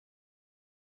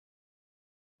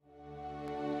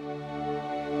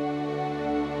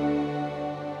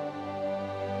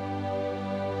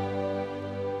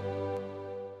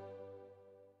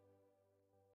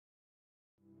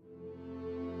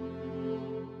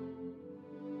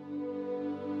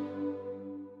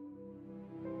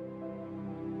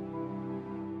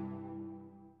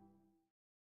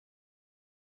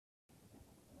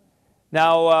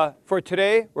Now, for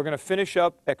today, we're going to finish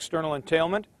up external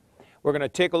entailment. We're going to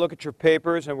take a look at your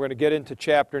papers, and we're going to get into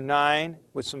Chapter 9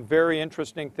 with some very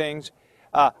interesting things.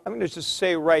 I'm going to just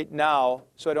say right now,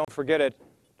 so I don't forget it,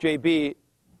 JB,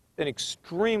 an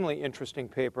extremely interesting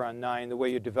paper on 9, the way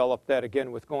you developed that,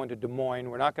 again, with going to Des Moines.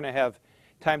 We're not going to have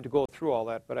time to go through all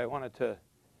that, but I wanted to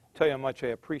tell you how much I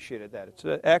appreciated that. It's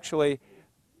actually,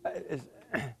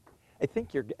 I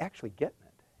think you're actually getting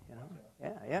it, you know?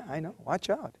 Yeah, I know. Watch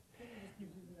out.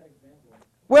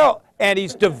 Well, and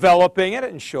he's developing it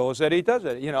and shows that he does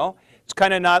it, you know. It's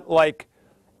kind of not like,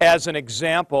 as an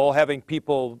example, having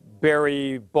people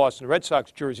bury Boston Red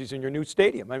Sox jerseys in your new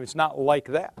stadium. I mean, it's not like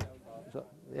that. So,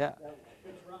 yeah.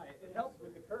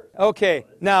 Okay,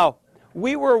 now,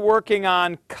 we were working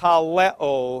on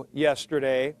kaleo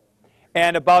yesterday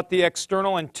and about the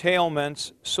external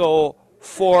entailments. So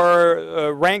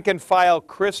for rank and file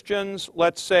Christians,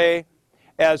 let's say,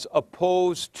 as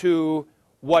opposed to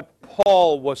what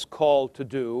Paul was called to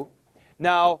do.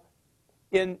 Now,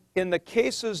 in the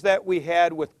cases that we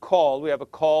had with called, we have a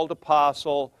called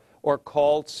apostle or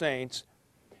called saints.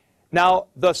 Now,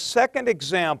 the second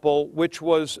example, which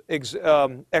was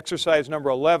exercise number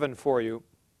 11 for you,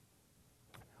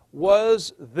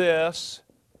 was this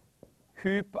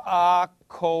hypakoe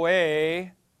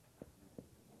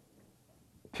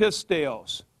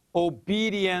pisteos,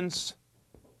 obedience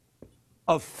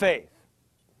of faith.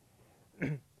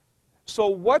 So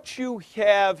what you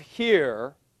have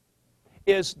here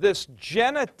is this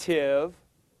genitive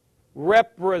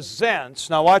represents,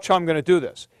 now watch how I'm going to do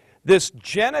this. This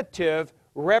genitive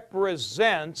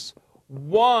represents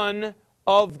one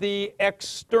of the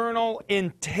external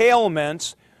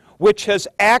entailments which has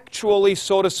actually,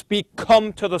 so to speak,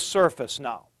 come to the surface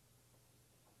now.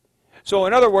 So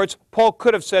in other words, Paul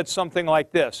could have said something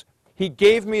like this. He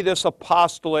gave me this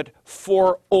apostolate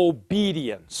for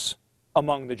obedience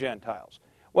among the Gentiles.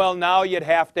 Well, now you'd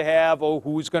have to have, oh,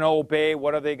 who's going to obey?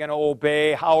 What are they going to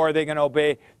obey? How are they going to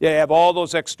obey? You have all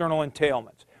those external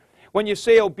entailments. When you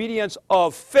say obedience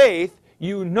of faith,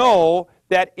 you know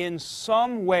that in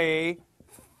some way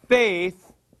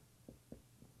faith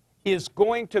is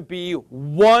going to be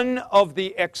one of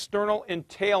the external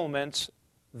entailments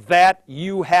that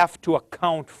you have to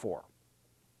account for.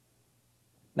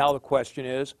 Now the question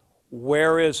is,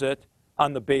 where is it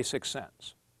on the basic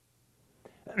sense?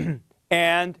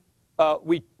 And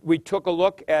we took a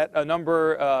look at a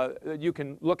number, you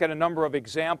can look at a number of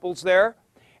examples there.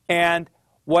 And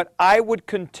what I would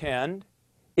contend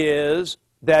is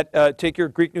that, take your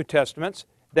Greek New Testaments,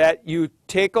 that you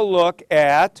take a look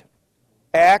at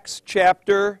Acts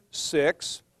chapter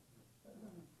 6,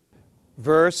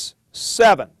 verse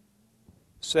 7.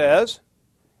 Says,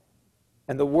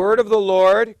 and the word of the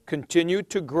Lord continued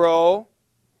to grow,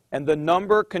 and the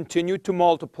number continued to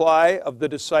multiply of the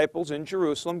disciples in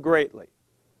Jerusalem greatly.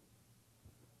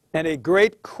 And a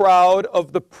great crowd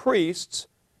of the priests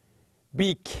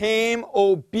became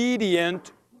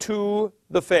obedient to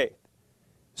the faith.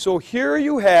 So here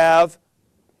you have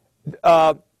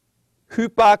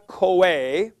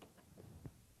hypakoe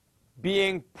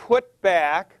being put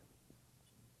back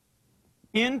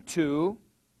into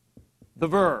the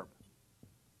verb.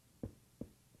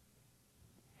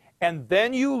 And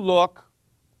then you look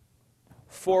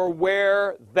for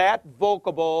where that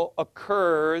vocable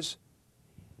occurs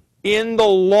in the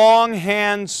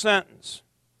longhand sentence.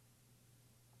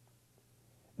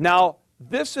 Now,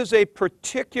 this is a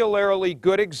particularly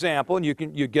good example, and you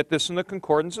get this in the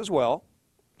concordance as well.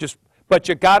 But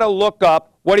you got to look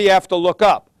up. What do you have to look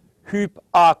up?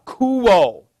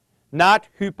 Hypakuo, not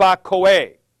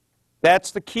hypakoe.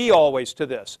 That's the key always to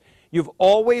this. You've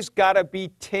always got to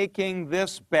be taking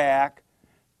this back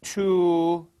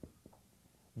to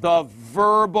the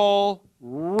verbal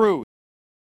root.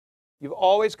 You've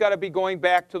always got to be going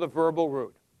back to the verbal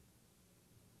root.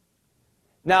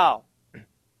 Now,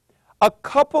 a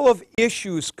couple of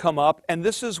issues come up, and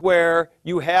this is where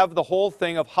you have the whole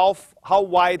thing of how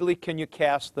widely can you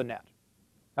cast the net.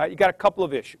 All right, you got a couple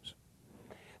of issues.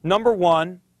 Number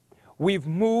one, we've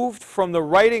moved from the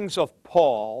writings of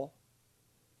Paul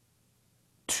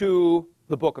to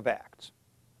the book of Acts.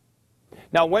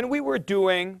 Now, when we were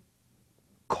doing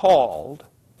called,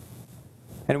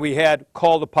 and we had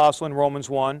called apostle in Romans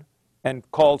 1 and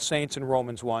called saints in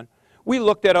Romans 1, we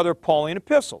looked at other Pauline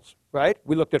epistles, right?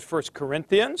 We looked at 1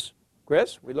 Corinthians,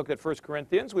 Chris. We looked at 1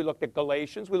 Corinthians. We looked at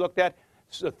Galatians. We looked at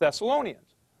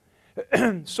Thessalonians.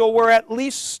 So we're at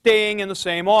least staying in the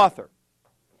same author.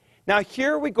 Now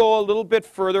here we go a little bit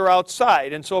further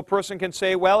outside, and so a person can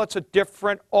say, well, it's a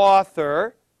different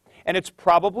author, and it's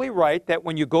probably right that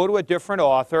when you go to a different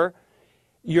author,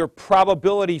 your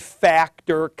probability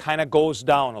factor kind of goes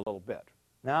down a little bit.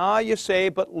 Now you say,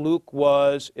 but Luke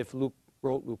was, if Luke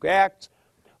wrote Luke Acts,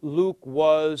 Luke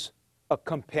was a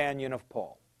companion of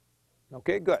Paul.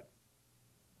 Okay, good.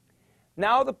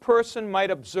 Now the person might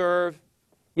observe,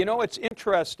 you know, it's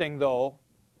interesting though,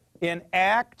 in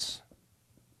Acts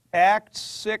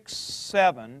 6,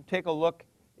 7, take a look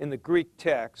in the Greek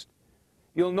text,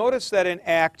 you'll notice that in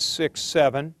Acts 6,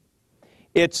 7,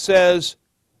 it says,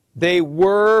 they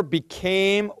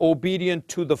became obedient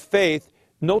to the faith.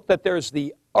 Note that there's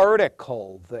the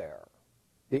article there.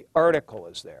 The article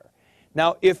is there.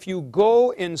 Now, if you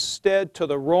go instead to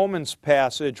the Romans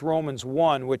passage, Romans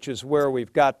 1, which is where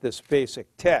we've got this basic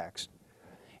text,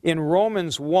 in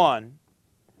Romans 1,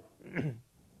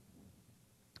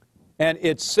 and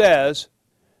it says,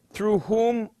 through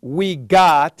whom we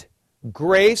got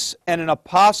grace and an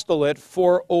apostolate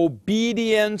for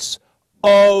obedience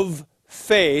of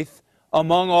faith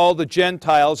among all the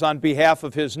Gentiles on behalf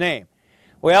of his name.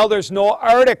 Well, there's no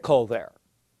article there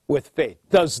with faith.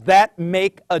 Does that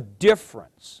make a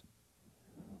difference?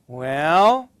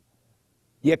 Well,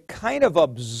 you kind of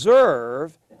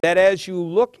observe that as you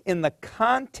look in the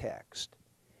context,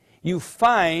 you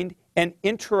find an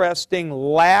interesting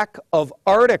lack of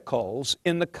articles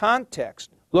in the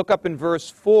context. Look up in verse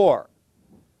 4.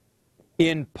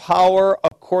 In power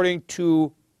according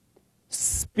to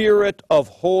Spirit of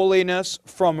holiness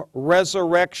from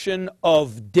resurrection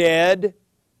of dead.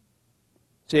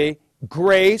 See,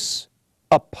 grace,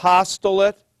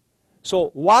 apostolate.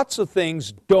 So lots of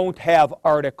things don't have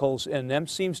articles in them.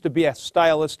 Seems to be a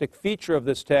stylistic feature of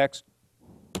this text,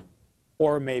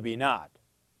 or maybe not.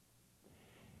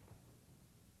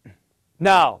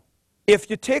 Now, if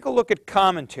you take a look at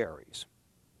commentaries,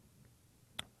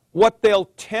 what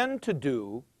they'll tend to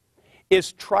do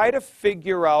is try to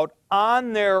figure out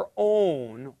on their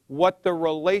own what the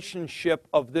relationship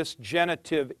of this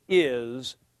genitive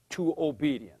is to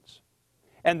obedience.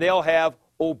 And they'll have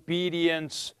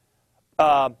obedience,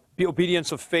 the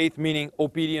obedience of faith, meaning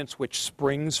obedience which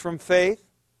springs from faith,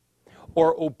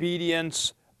 or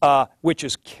obedience which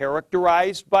is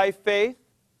characterized by faith,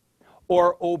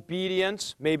 or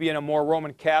obedience, maybe in a more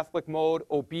Roman Catholic mode,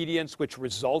 obedience which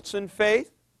results in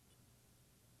faith.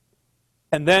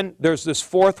 And then there's this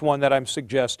fourth one that I'm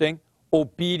suggesting,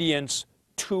 obedience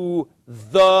to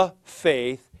the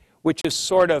faith, which is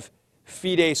sort of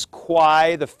fides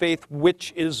quae, the faith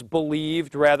which is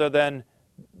believed, rather than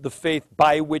the faith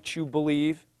by which you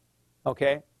believe.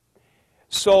 Okay?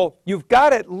 So you've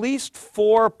got at least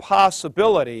 4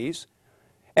 possibilities,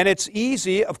 and it's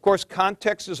easy. Of course,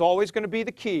 context is always going to be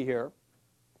the key here,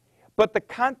 but the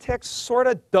context sort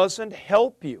of doesn't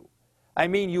help you. I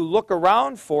mean, you look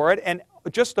around for it, and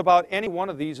just about any one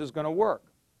of these is going to work.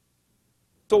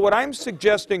 So what I'm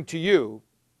suggesting to you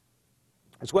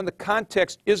is, when the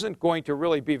context isn't going to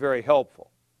really be very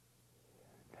helpful,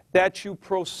 that you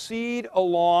proceed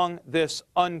along this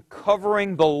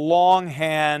uncovering the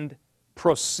longhand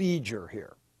procedure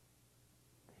here.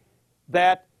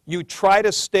 That you try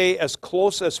to stay as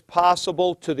close as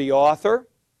possible to the author.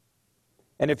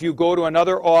 And if you go to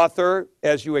another author,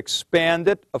 as you expand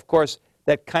it, of course,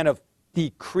 that kind of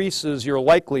decreases your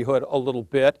likelihood a little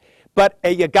bit. But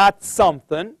you got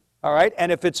something, all right?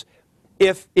 And if it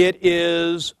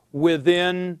is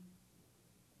within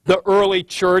the early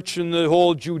church and the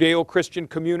whole Judeo-Christian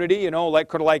community, you know, like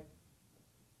kind of like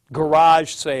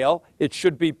garage sale, it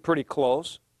should be pretty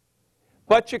close.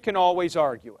 But you can always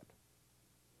argue it.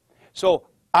 So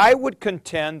I would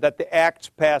contend that the Acts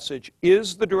passage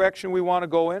is the direction we want to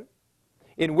go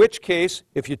in which case,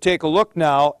 if you take a look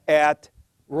now at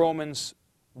Romans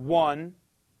 1,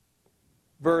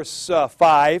 verse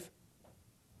 5,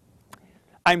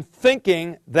 I'm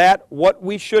thinking that what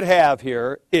we should have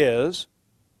here is,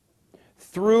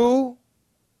 through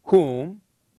whom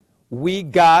we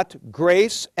got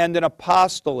grace and an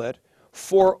apostolate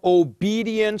for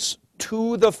obedience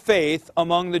to the faith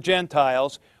among the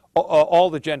Gentiles, all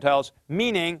the Gentiles,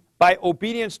 meaning by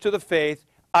obedience to the faith,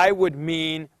 I would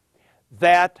mean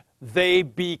that they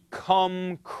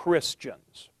become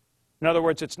Christians. In other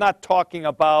words, it's not talking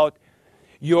about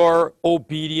your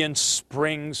obedience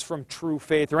springs from true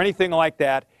faith or anything like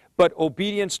that, but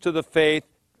obedience to the faith,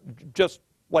 just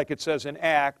like it says in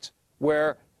Acts,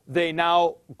 where they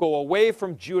now go away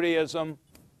from Judaism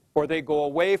or they go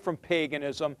away from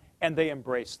paganism and they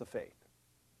embrace the faith.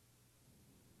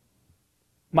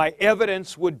 My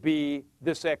evidence would be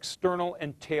this external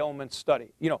entailment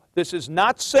study. You know, this is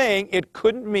not saying it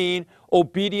couldn't mean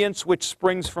obedience which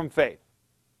springs from faith.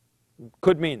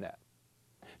 Could mean that.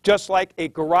 Just like a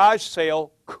garage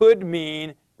sale could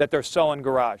mean that they're selling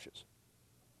garages.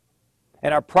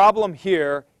 And our problem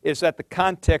here is that the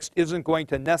context isn't going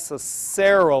to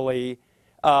necessarily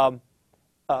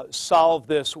solve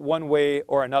this one way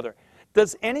or another.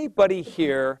 Does anybody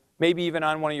here, maybe even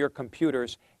on one of your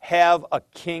computers, have a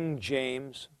King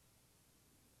James?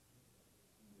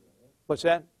 What's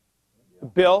that?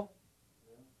 Bill?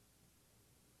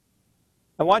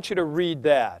 I want you to read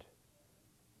that.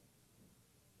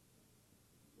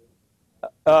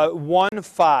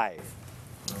 1:5.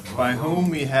 By whom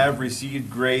we have received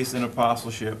grace and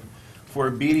apostleship for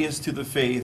obedience to the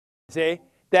faith. See,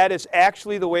 that is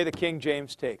actually the way the King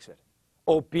James takes it.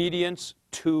 Obedience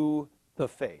to the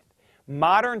faith.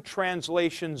 Modern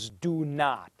translations do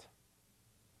not.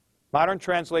 Modern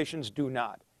translations do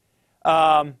not.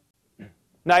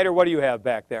 Snyder, what do you have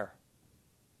back there?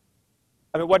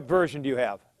 I mean, what version do you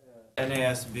have?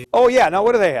 NASB. Oh, yeah. Now,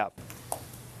 what do they have?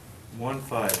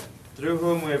 1:5. Through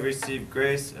whom we have received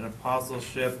grace and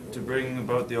apostleship to bring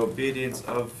about the obedience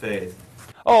of faith.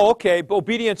 Oh, okay.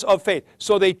 Obedience of faith.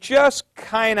 So they just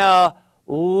kind of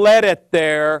let it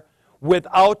there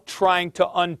without trying to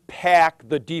unpack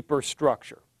the deeper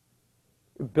structure.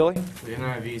 Billy? The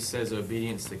NIV says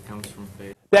obedience that comes from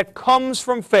faith. That comes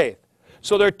from faith.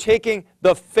 So they're taking,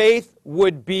 the faith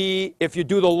would be, if you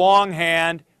do the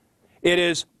longhand, it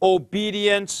is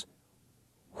obedience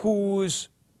whose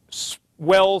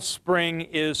wellspring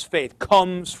is faith,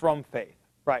 comes from faith.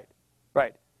 Right,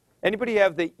 right. Anybody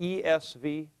have the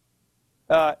ESV?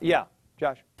 Yeah,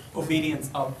 Josh. Obedience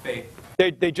of faith.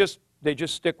 They just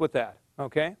stick with that,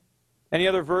 okay? Any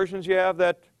other versions you have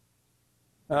that,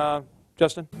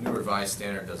 Justin? New Revised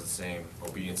Standard does the same,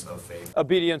 obedience of faith.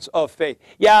 Obedience of faith.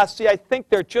 Yeah, see, I think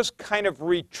they're just kind of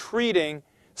retreating.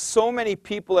 So many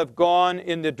people have gone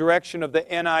in the direction of the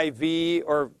NIV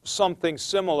or something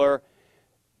similar.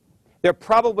 They're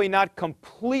probably not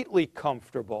completely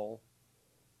comfortable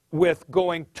with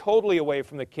going totally away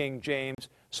from the King James,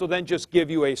 so then just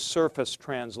give you a surface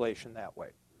translation that way.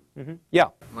 Yeah?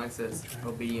 Mine says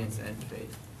obedience and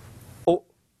faith. Oh,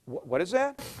 what is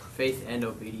that? Faith and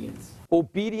obedience.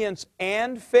 Obedience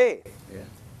and faith. Yeah.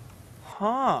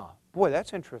 Huh. Boy,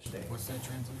 that's interesting. What's that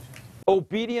translation?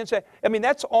 Obedience. I mean,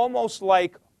 that's almost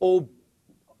like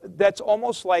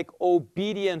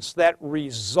obedience that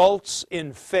results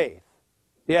in faith.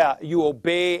 Yeah, you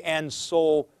obey and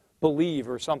so believe,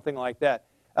 or something like that.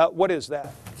 What is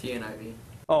that? TNIV.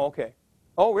 Oh, okay.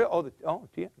 Oh, really? Oh,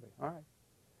 TNIV. All right.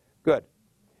 Good.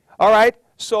 All right.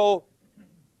 So,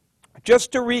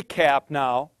 just to recap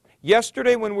now,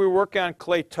 yesterday when we were working on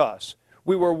cont'd,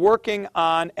 we were working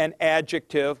on an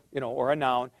adjective, or a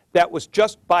noun, that was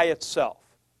just by itself.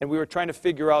 And we were trying to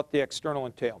figure out the external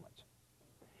entailments.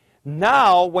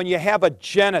 Now, when you have a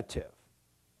genitive,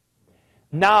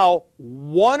 now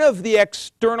one of the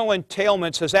external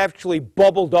entailments has actually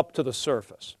bubbled up to the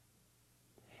surface.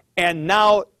 And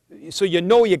now, so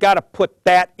you got to put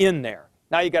that in there.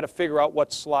 Now you got to figure out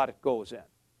what slot it goes in.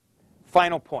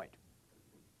 Final point.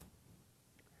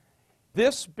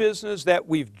 This business that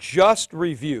we've just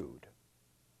reviewed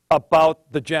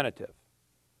about the genitive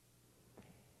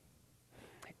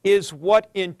is what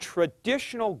in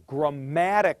traditional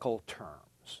grammatical terms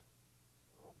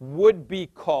would be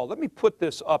called, let me put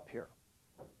this up here,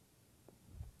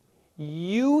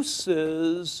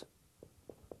 uses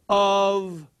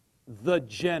of the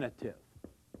genitive.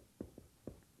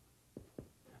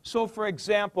 So, for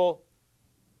example,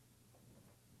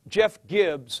 Jeff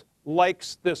Gibbs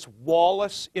likes this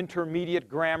Wallace intermediate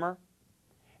grammar,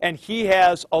 and he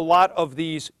has a lot of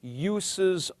these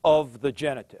uses of the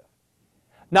genitive.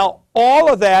 Now,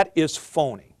 all of that is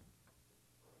phony.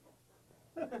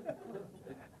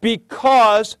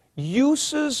 Because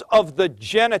uses of the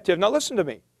genitive, now listen to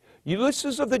me,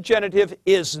 uses of the genitive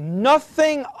is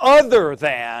nothing other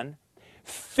than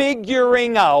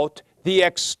figuring out the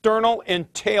external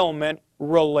entailment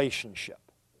relationship.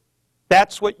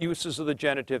 That's what uses of the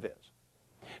genitive is.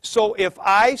 So if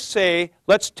I say,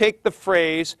 let's take the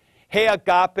phrase, he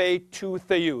agape to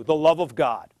theou, the love of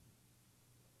God.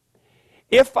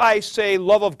 If I say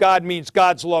love of God means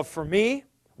God's love for me,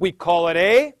 we call it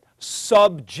a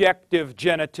subjective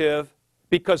genitive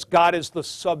because God is the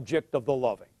subject of the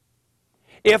loving.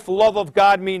 If love of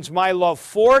God means my love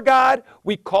for God,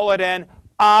 we call it an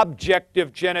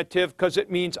objective genitive because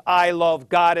it means I love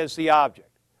God as the object.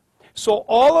 So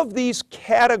all of these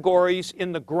categories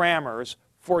in the grammars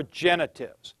for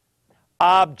genitives,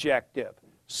 objective,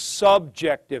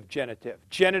 subjective genitive,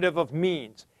 genitive of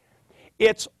means,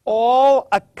 it's all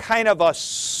a kind of a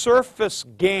surface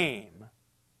game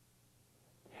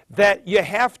that you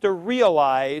have to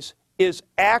realize is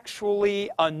actually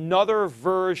another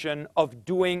version of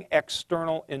doing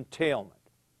external entailment.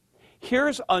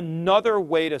 Here's another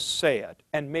way to say it,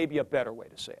 and maybe a better way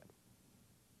to say it.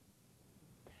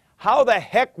 How the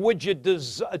heck would you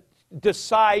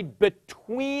decide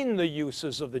between the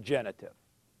uses of the genitive?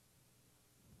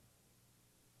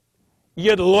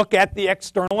 You'd look at the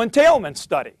external entailment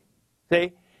study.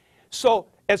 See? So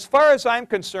as far as I'm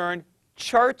concerned,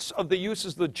 charts of the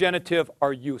uses of the genitive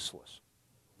are useless.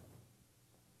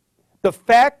 The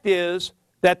fact is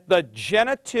that the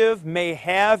genitive may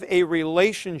have a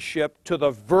relationship to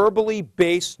the verbally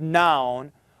based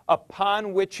noun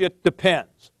upon which it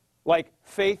depends. Like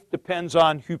faith depends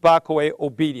on hupakoe,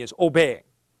 obedience, obeying.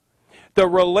 The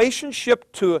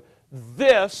relationship to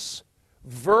this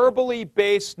verbally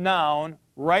based noun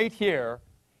right here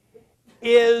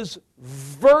is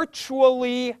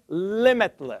virtually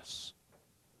limitless.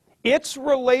 Its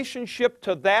relationship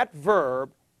to that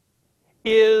verb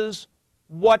is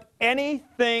what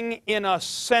anything in a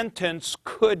sentence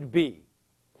could be.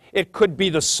 It could be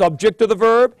the subject of the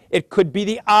verb. It could be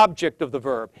the object of the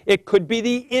verb. It could be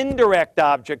the indirect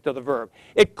object of the verb.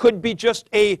 It could be just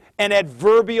an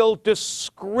adverbial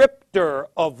descriptor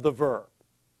of the verb.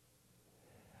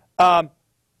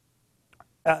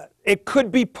 It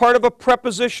could be part of a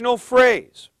prepositional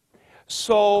phrase.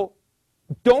 So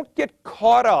don't get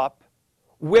caught up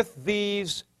with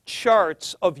these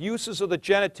charts of uses of the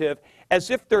genitive as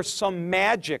if there's some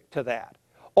magic to that.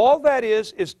 All that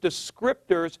is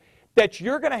descriptors that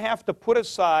you're going to have to put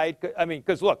aside. I mean,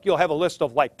 because look, you'll have a list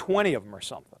of like 20 of them or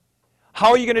something.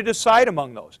 How are you going to decide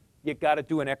among those? You've got to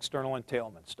do an external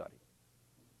entailment study.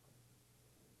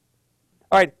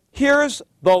 All right, here's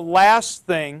the last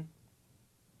thing.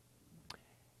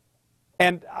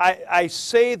 And I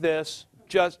say this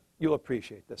just, you'll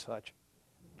appreciate this, Hutch,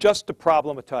 just to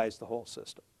problematize the whole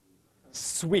system.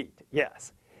 Sweet,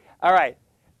 yes. All right,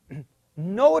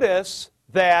 notice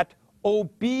that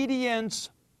obedience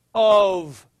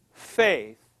of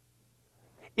faith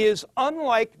is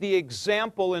unlike the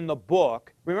example in the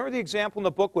book. Remember the example in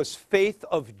the book was faith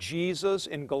of Jesus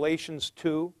in Galatians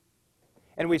 2?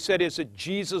 And we said, is it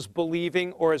Jesus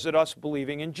believing or is it us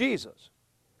believing in Jesus?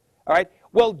 All right,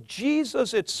 well,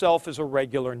 Jesus itself is a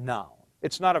regular noun.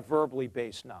 It's not a verbally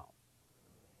based noun.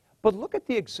 But look at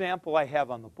the example I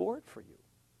have on the board for you.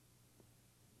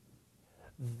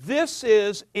 This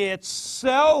is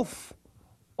itself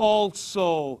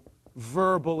also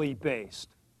verbally based.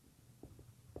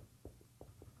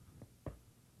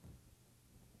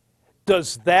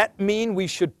 Does that mean we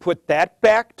should put that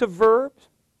back to verbs?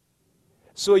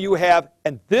 So you have,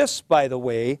 and this, by the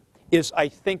way, is, I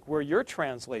think, where your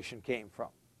translation came from.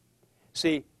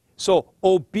 See, so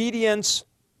obedience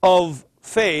of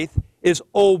faith is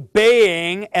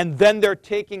obeying, and then they're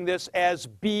taking this as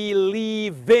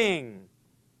believing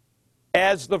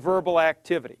as the verbal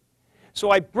activity.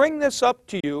 So I bring this up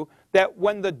to you that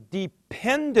when the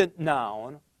dependent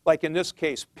noun, like in this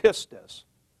case pistis,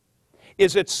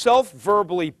 is itself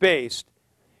verbally based,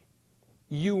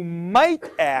 you might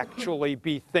actually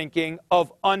be thinking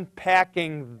of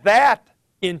unpacking that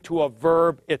into a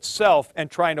verb itself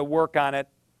and trying to work on it.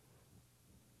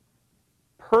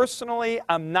 Personally,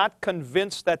 I'm not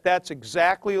convinced that that's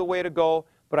exactly the way to go,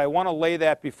 but I want to lay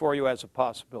that before you as a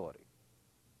possibility.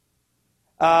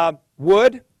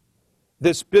 Would,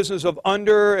 this business of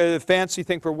under, a fancy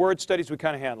thing for word studies, we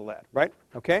kind of handle that, right?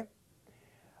 Okay?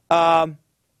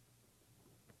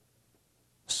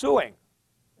 Suing.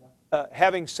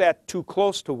 Having sat too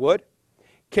close to would,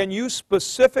 can you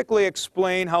specifically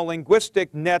explain how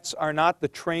linguistic nets are not the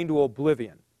train to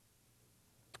oblivion?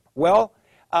 Well,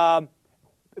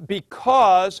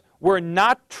 because we're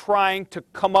not trying to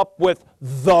come up with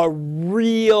the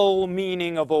real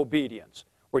meaning of obedience.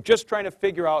 We're just trying to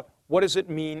figure out what does it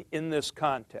mean in this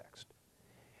context.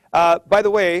 By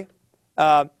the way,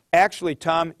 actually,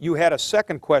 Tom, you had a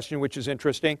second question, which is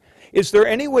interesting. Is there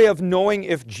any way of knowing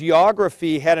if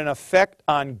geography had an effect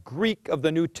on Greek of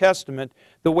the New Testament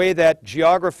the way that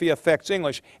geography affects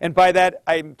English? And by that,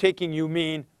 I'm taking you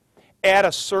mean at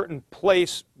a certain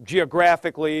place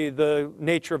geographically, the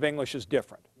nature of English is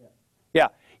different. Yeah.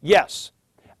 Yes.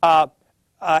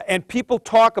 And people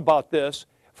talk about this.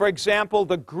 For example,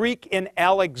 the Greek in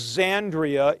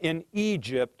Alexandria in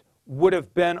Egypt would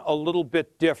have been a little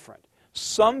bit different.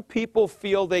 Some people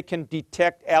feel they can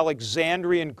detect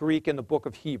Alexandrian Greek in the book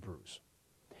of Hebrews.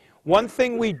 One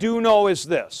thing we do know is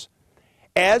this.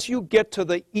 As you get to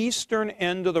the eastern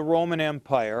end of the Roman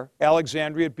Empire,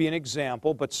 Alexandria would be an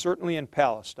example, but certainly in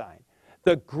Palestine,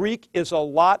 the Greek is a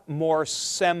lot more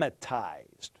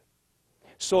Semitized.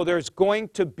 So there's going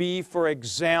to be, for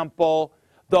example,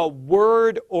 the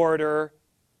word order,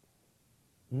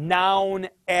 noun,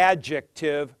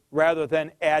 adjective, rather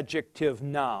than adjective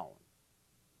noun.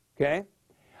 Okay?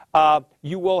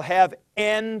 You will have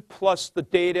N plus the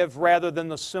dative rather than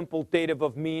the simple dative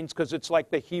of means because it's like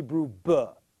the Hebrew B.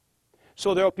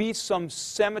 So there'll be some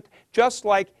just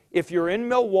like if you're in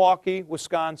Milwaukee,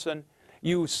 Wisconsin,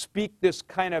 you speak this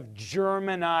kind of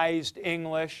Germanized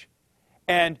English,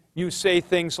 and you say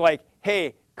things like,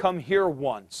 hey, come here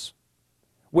once,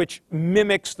 which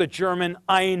mimics the German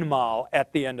einmal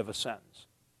at the end of a sentence.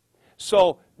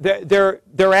 So there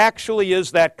actually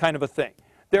is that kind of a thing.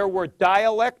 There were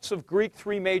dialects of Greek,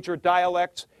 3 major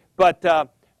dialects, but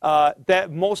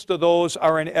that most of those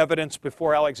are in evidence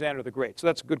before Alexander the Great. So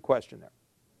that's a good question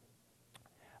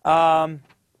there.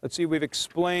 Let's see, we've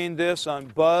explained this on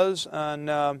buzz,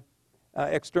 on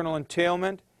external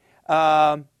entailment.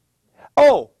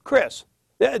 Oh, Chris,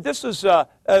 this is a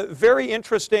very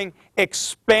interesting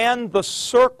expand the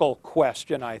circle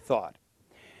question, I thought.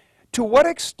 To what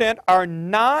extent are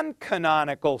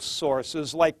non-canonical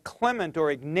sources like Clement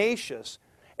or Ignatius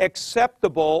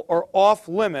acceptable or off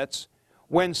limits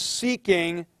when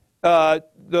seeking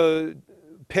the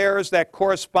pairs that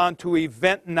correspond to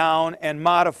event noun and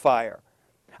modifier?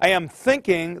 I am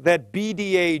thinking that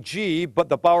BDAG, but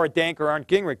the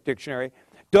Bauer-Danker-Arndt-Gingrich dictionary,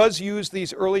 does use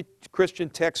these early Christian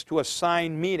texts to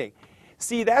assign meaning.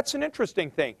 See, that's an interesting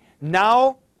thing.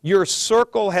 Now your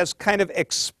circle has kind of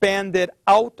expanded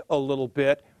out a little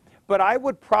bit, but I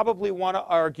would probably want to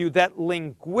argue that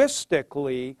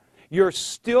linguistically you're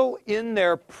still in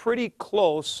there pretty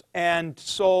close, and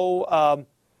so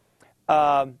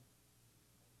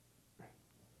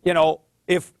you know,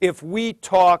 if we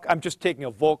talk, I'm just taking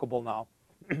a vocable now,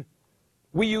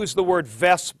 we use the word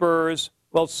vespers.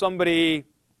 Well, somebody,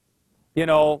 you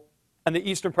know, in the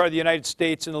eastern part of the United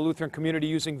States in the Lutheran community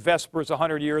using vespers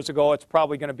 100 years ago, it's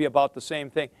probably going to be about the same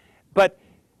thing. But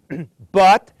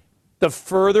the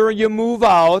further you move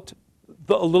out,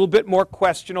 a little bit more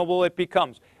questionable it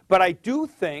becomes. But I do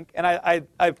think, and I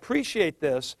appreciate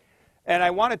this, and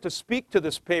I wanted to speak to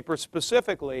this paper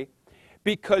specifically,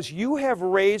 because you have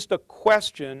raised a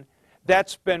question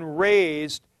that's been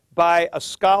raised by a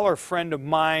scholar friend of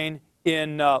mine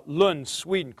in Lund,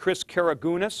 Sweden, Chris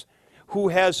Karagunas, who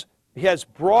has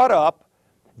brought up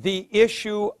the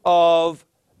issue of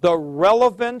the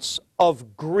relevance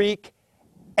of Greek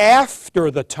after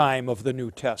the time of the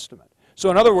New Testament. So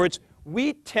in other words,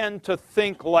 we tend to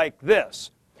think like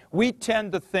this. We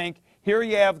tend to think, here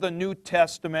you have the New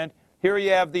Testament, here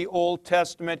you have the Old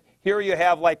Testament, here you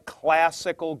have like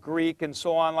classical Greek and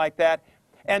so on like that.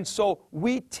 And so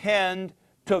we tend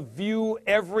to view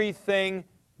everything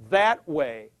that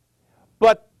way.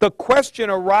 But the question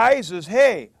arises,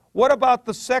 hey, what about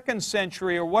the 2nd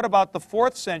century or what about the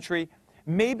 4th century?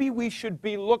 Maybe we should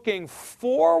be looking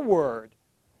forward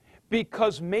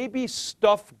because maybe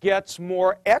stuff gets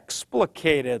more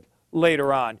explicated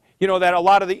later on. You know, that a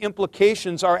lot of the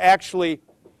implications are actually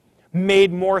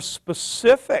made more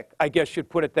specific, I guess you'd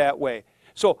put it that way.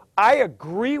 So I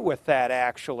agree with that,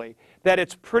 actually, that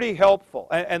it's pretty helpful.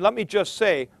 And let me just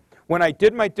say, when I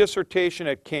did my dissertation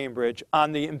at Cambridge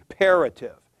on the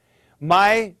imperative,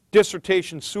 my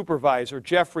dissertation supervisor,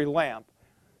 Jeffrey Lamp,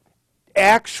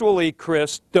 actually,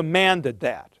 Chris, demanded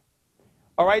that.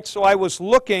 All right, so I was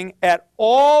looking at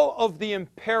all of the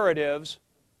imperatives,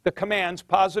 the commands,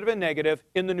 positive and negative,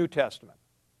 in the New Testament.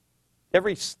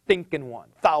 Every stinking one,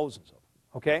 thousands of them,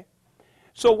 okay?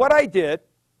 So what I did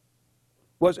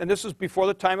was, and this is before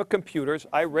the time of computers,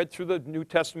 I read through the New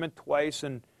Testament twice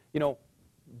and, you know,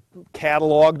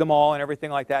 cataloged them all and everything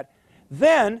like that.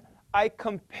 Then I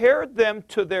compared them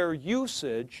to their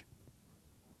usage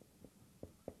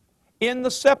in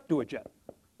the Septuagint.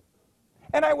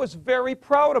 And I was very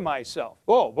proud of myself.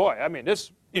 Oh, boy, I mean,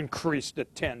 this increased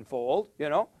it tenfold, you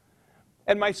know.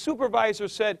 And my supervisor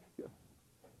said,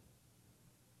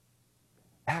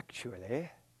 actually,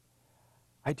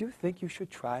 I do think you should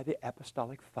try the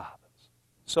Apostolic Fathers.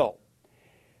 So,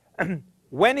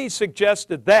 when he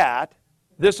suggested that,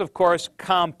 this, of course,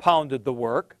 compounded the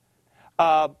work,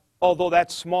 although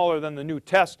that's smaller than the New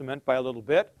Testament by a little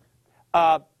bit.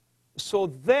 So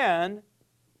then,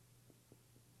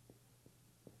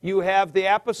 you have the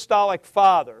Apostolic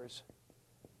Fathers.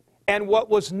 And what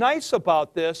was nice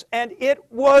about this, and it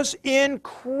was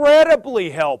incredibly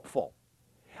helpful,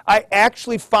 I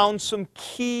actually found some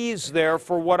keys there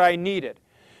for what I needed.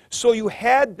 So you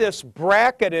had this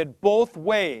bracketed both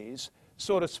ways,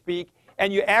 so to speak,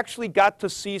 and you actually got to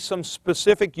see some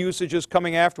specific usages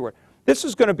coming afterward. This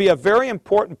is going to be a very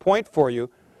important point for you.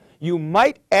 You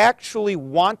might actually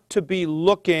want to be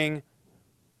looking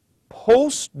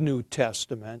post-New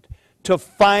Testament to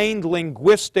find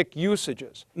linguistic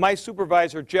usages. My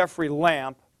supervisor, Jeffrey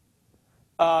Lamp,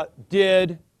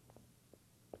 did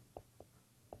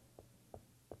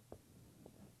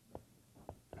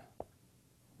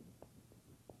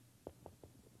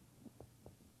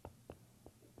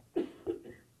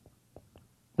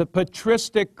the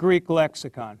patristic Greek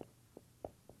lexicon.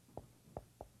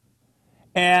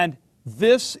 And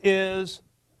this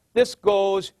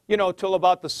goes, till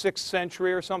about the 6th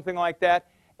century or something like that.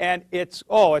 And it's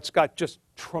got just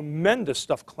tremendous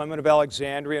stuff, Clement of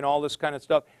Alexandria and all this kind of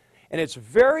stuff. And it's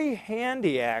very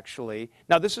handy, actually.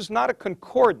 Now, this is not a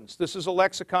concordance. This is a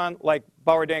lexicon like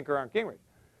Bauer, Danker, Arndt,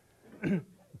 Gingrich.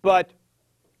 But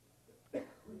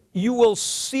you will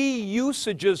see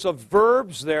usages of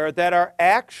verbs there that are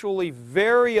actually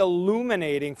very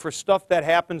illuminating for stuff that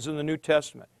happens in the New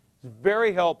Testament. It's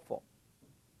very helpful.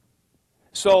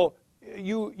 So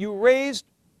you raised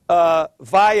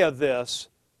via this,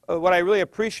 what I really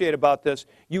appreciate about this,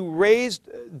 you raised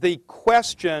the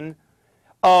question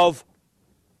of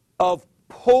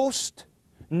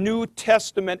post-New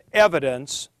Testament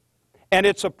evidence and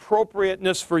its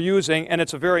appropriateness for using, and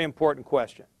it's a very important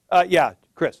question. Yeah,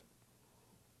 Chris.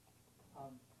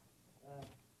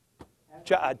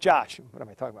 Josh, what am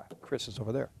I talking about? Chris is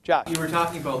over there. Josh. You were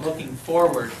talking about looking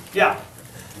forward. Yeah.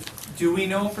 Do we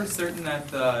know for certain that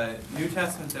the New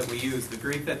Testament that we use, the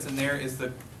Greek that's in there, is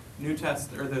the New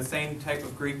Testament, or the same type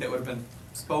of Greek that would have been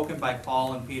spoken by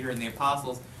Paul and Peter and the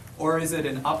apostles, or is it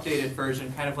an updated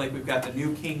version, kind of like we've got the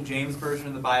New King James Version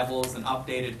of the Bible is an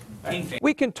updated King James?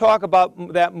 We can talk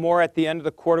about that more at the end of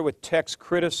the quarter with text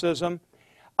criticism.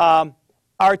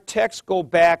 Our texts go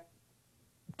back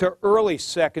to early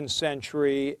 2nd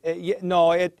century.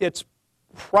 It's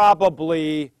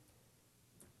probably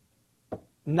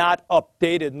not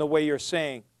updated in the way you're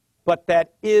saying, but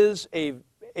that is an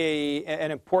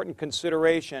important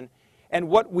consideration. And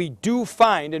what we do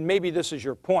find, and maybe this is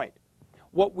your point,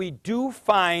 what we do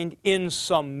find in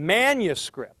some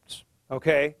manuscripts,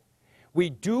 okay, we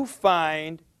do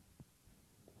find,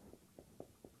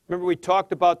 remember we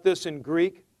talked about this in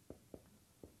Greek,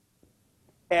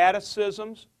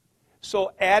 Atticisms.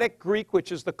 So Attic Greek,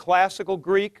 which is the classical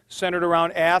Greek centered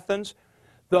around Athens,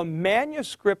 the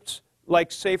manuscripts,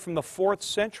 like say from the 4th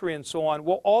century and so on,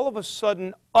 will all of a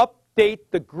sudden update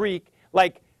the Greek,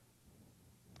 like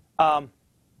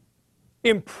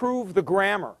improve the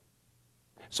grammar.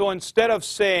 So instead of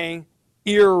saying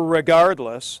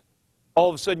irregardless, all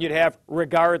of a sudden you'd have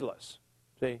regardless.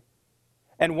 See?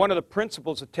 And one of the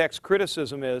principles of text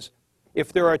criticism is,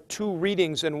 if there are 2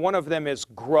 readings and one of them is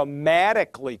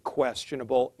grammatically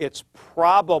questionable, it's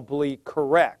probably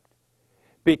correct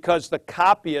because the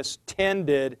copyist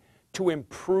tended to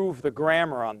improve the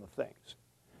grammar on the things.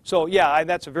 So yeah,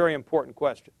 that's a very important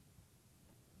question.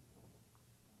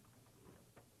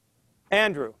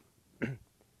 Andrew,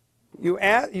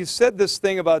 you said this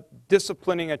thing about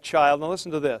disciplining a child. Now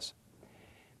listen to this.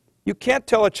 You can't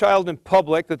tell a child in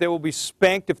public that they will be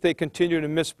spanked if they continue to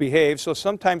misbehave, so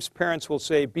sometimes parents will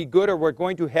say, be good or we're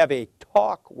going to have a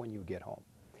talk when you get home.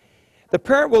 The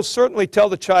parent will certainly tell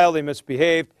the child they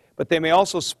misbehaved, but they may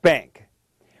also spank.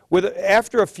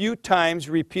 After a few times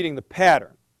repeating the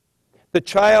pattern, the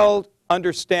child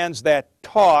understands that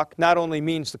talk not only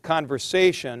means the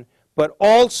conversation, but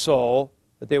also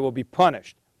that they will be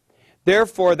punished.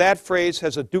 Therefore, that phrase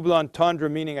has a double entendre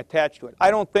meaning attached to it. I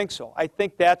don't think so. I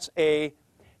think that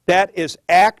is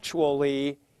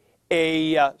actually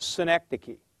a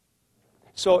synecdoche.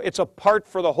 So it's a part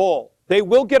for the whole. They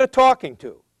will get a talking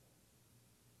to.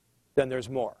 Then there's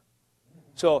more.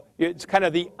 So it's kind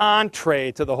of the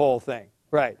entree to the whole thing.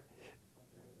 Right.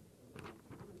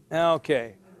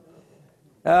 Okay.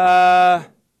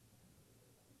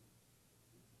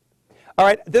 All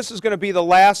right, this is going to be the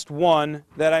last one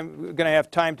that I'm going to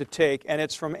have time to take, and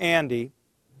it's from Andy.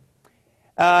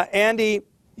 Andy,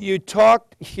 you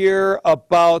talked here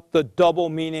about the double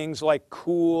meanings like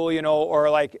cool, or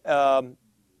like it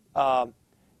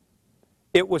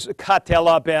was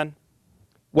katela ben,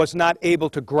 was not able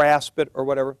to grasp it or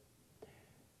whatever.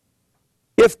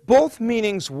 If both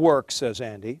meanings work, says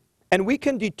Andy, and we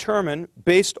can determine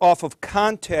based off of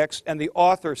context and the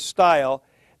author's style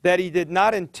that he did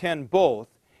not intend both,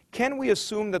 can we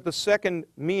assume that the second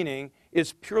meaning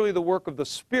is purely the work of the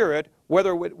Spirit,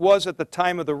 whether it was at the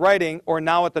time of the writing or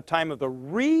now at the time of the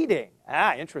reading?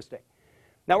 Ah, interesting.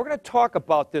 Now we're going to talk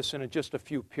about this in just a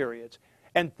few periods.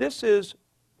 And this is,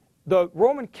 the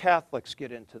Roman Catholics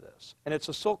get into this, and it's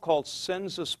a so-called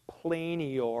sensus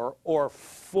plenior, or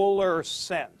fuller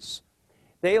sense.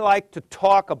 They like to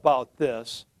talk about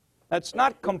this. That's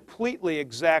not completely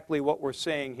exactly what we're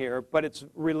saying here, but it's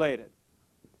related.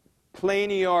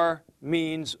 Plenior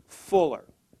means fuller.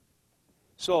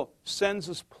 So,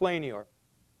 sensus plenior.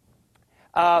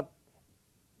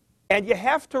 And you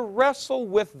have to wrestle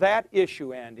with that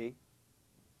issue, Andy,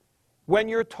 when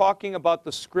you're talking about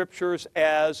the Scriptures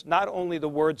as not only the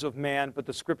words of man, but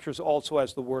the Scriptures also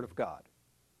as the Word of God.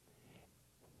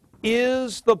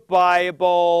 Is the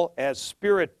Bible, as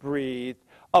Spirit-breathed,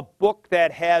 a book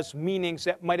that has meanings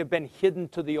that might have been hidden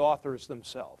to the authors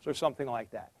themselves, or something like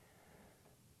that?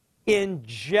 In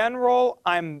general,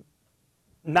 I'm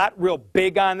not real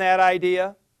big on that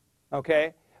idea,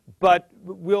 okay? But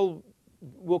we'll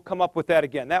come up with that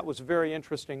again. That was a very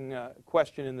interesting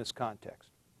question in this context.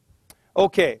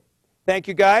 Okay, thank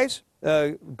you guys.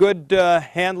 Good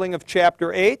handling of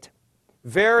chapter 8.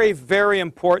 Very, very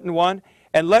important one.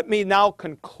 And let me now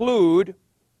conclude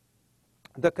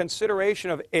the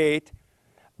consideration of 8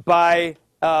 by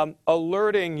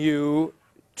alerting you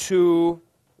to,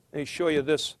 let me show you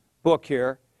this book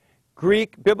here,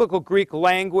 Biblical Greek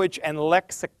Language and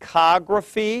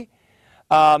Lexicography,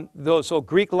 so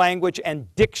Greek language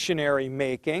and dictionary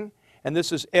making. And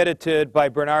this is edited by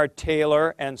Bernard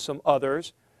Taylor and some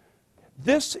others.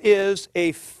 This is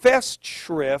a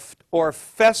Festschrift, or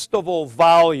festival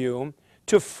volume,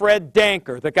 to Fred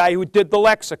Danker, the guy who did the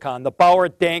lexicon, the Bauer,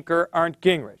 Danker, Arndt,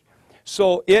 Gingrich.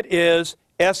 So it is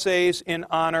essays in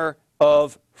honor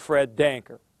of Fred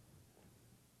Danker.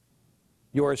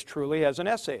 Yours truly has an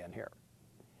essay in here.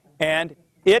 And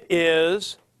it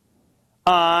is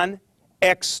on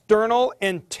external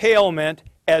entailment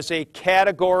as a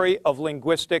category of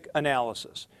linguistic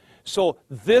analysis. So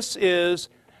this is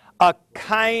a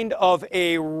kind of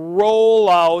a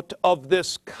rollout of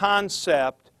this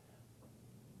concept,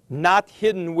 not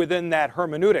hidden within that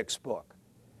hermeneutics book,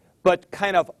 but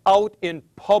kind of out in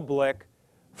public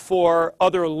for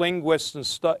other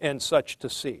linguists and such to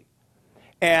see.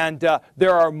 And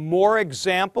there are more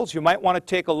examples. You might want to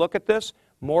take a look at this.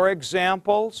 More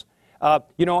examples.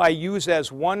 You know, I use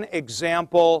as one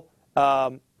example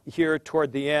here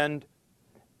toward the end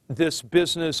this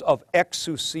business of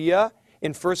exousia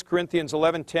in 1 Corinthians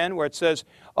 11:10, where it says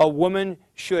a woman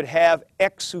should have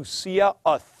exousia,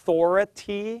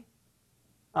 authority,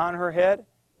 on her head.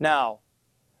 Now,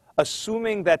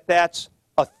 assuming that that's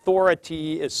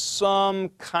authority is some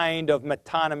kind of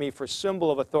metonymy for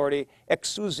symbol of authority,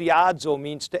 exousiazo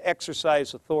means to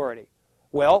exercise authority.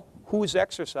 Well, who's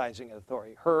exercising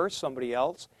authority? Her, somebody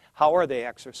else? How are they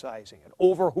exercising it?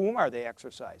 Over whom are they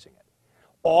exercising it?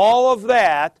 All of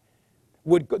that,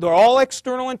 they're all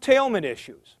external entailment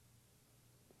issues.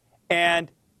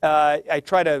 And I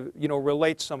try to,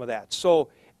 relate some of that. So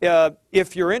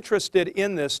if you're interested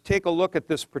in this, take a look at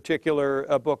this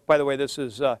particular book. By the way, this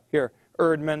is here,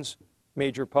 Erdman's,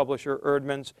 major publisher,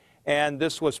 Erdman's. And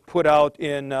this was put out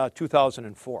in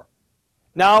 2004.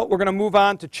 Now we're going to move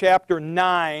on to chapter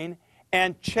 9.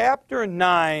 And chapter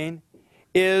 9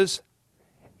 is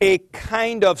a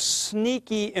kind of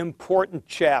sneaky important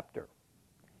chapter.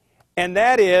 And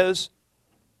that is,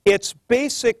 it's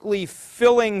basically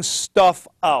filling stuff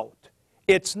out.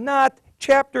 It's not,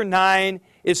 chapter 9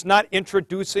 is not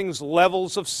introducing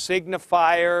levels of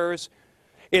signifiers.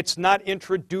 It's not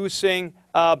introducing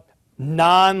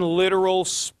non-literal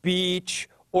speech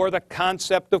or the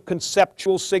concept of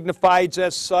conceptual signifieds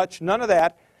as such. None of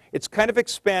that. It's kind of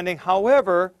expanding.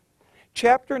 However,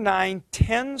 chapter 9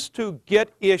 tends to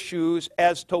get issues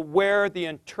as to where the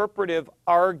interpretive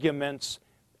arguments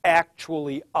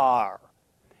actually are.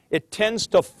 It tends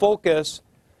to focus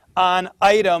on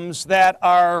items that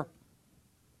are,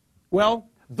 well,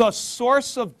 the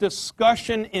source of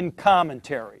discussion in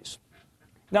commentaries.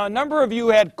 Now, a number of you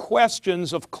had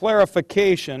questions of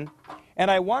clarification, and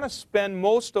I want to spend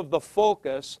most of the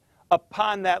focus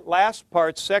upon that last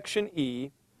part, section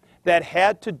E, that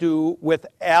had to do with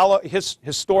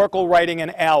historical writing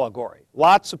and allegory.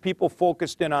 Lots of people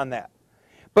focused in on that.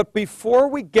 But before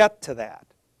we get to that,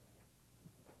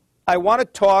 I want to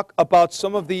talk about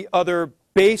some of the other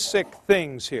basic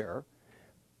things here,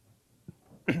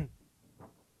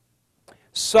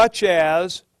 such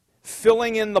as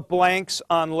filling in the blanks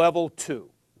on level 2.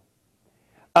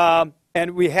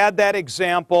 And we had that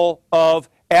example of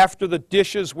after the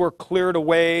dishes were cleared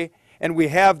away, and we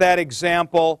have that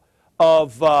example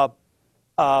of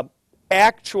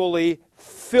actually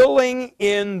filling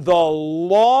in the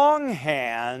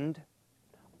longhand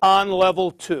on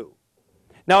level 2.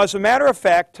 Now, as a matter of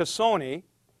fact, Tassoni,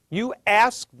 you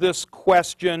asked this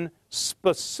question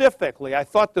specifically. I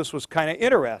thought this was kind of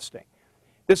interesting.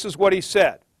 This is what he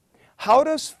said. How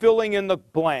does filling in the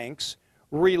blanks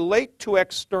relate to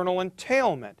external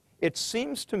entailment? It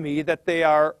seems to me that they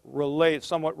are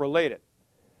somewhat related.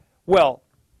 Well,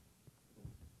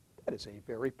 that is a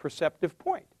very perceptive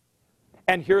point.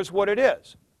 And here's what it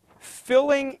is.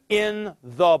 filling in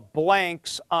the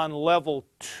blanks on level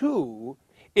 2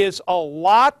 is a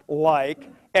lot like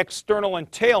external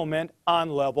entailment on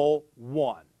level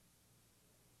 1.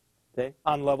 Okay,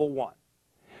 on level 1.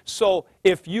 So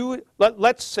if you,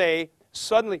 let's say,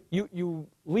 suddenly you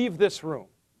leave this room,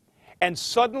 and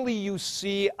suddenly you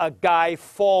see a guy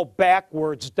fall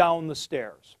backwards down the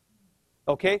stairs.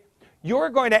 Okay? You're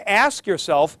going to ask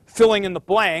yourself, filling in the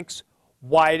blanks,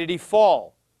 why did he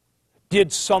fall?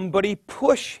 Did somebody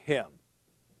push him?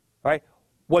 Right?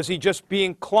 Was he just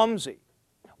being clumsy?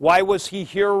 Why was he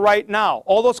here right now?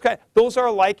 All those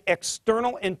are like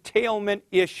external entailment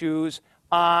issues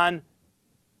on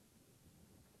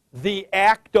the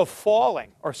act of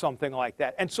falling or something like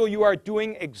that. And so you are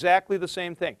doing exactly the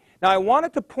same thing. Now, I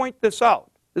wanted to point this out.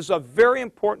 This is a very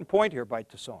important point here by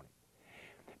Tassoni,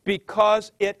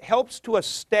 because it helps to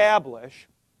establish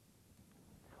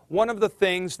one of the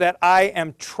things that I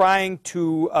am trying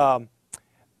to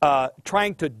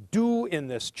do in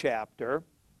this chapter,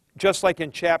 just like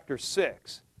in chapter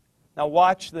 6. Now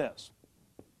watch this.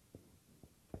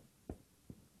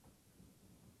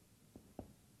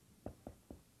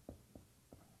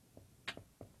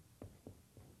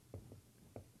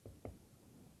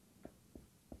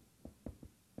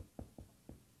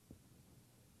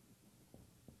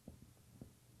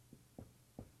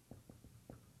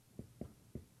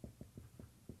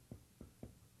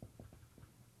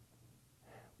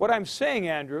 What I'm saying,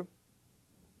 Andrew,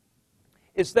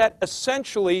 is that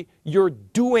essentially you're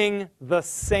doing the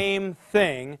same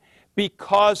thing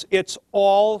because it's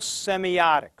all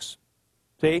semiotics.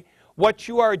 See? What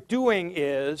you are doing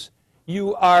is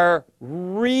you are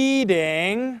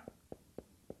reading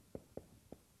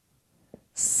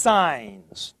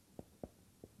signs.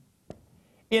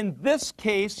 In this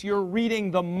case, you're reading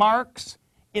the marks.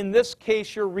 In this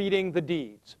case, you're reading the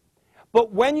deeds.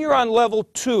 But when you're on level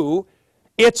 2,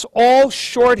 it's all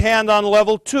shorthand on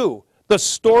level 2. The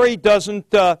story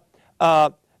doesn't, no,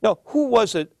 who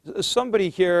was it? Somebody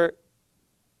here,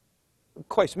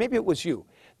 maybe it was you,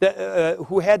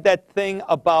 who had that thing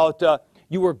about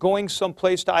you were going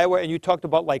someplace to Iowa and you talked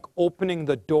about like opening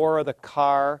the door of the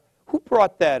car. Who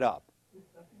brought that up?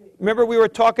 Remember we were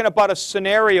talking about a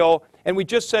scenario and we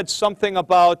just said something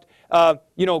about,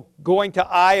 going to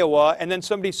Iowa, and then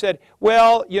somebody said,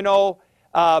 well,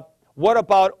 what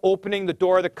about opening the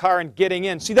door of the car and getting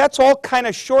in? See, that's all kind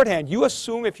of shorthand. You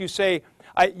assume if you say,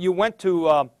 you went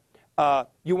to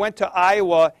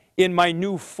Iowa in my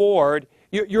new Ford,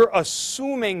 you're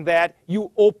assuming that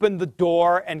you opened the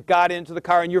door and got into the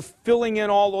car, and you're filling in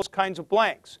all those kinds of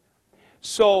blanks.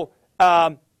 So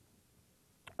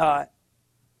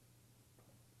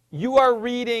you are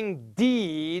reading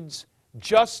deeds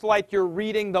just like you're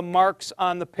reading the marks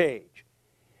on the page.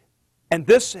 And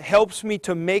this helps me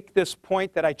to make this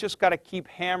point that I just got to keep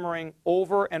hammering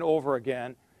over and over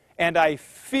again. And I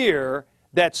fear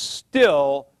that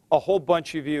still a whole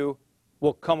bunch of you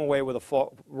will come away with a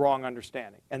wrong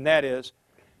understanding. And that is,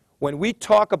 when we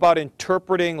talk about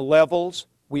interpreting levels,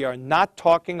 we are not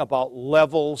talking about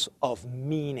levels of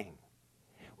meaning.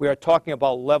 We are talking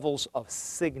about levels of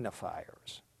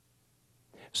signifiers.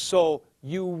 So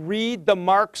you read the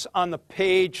marks on the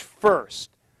page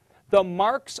first. The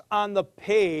marks on the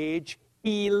page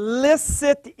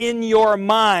elicit in your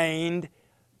mind,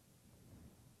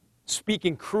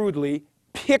 speaking crudely,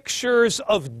 pictures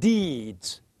of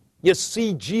deeds. You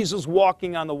see Jesus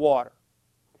walking on the water.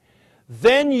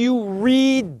 Then you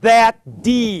read that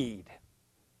deed.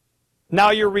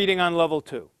 Now you're reading on level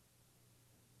 2.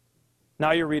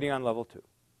 Now you're reading on level 2.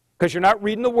 Because you're not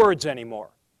reading the words anymore.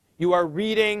 You are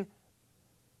reading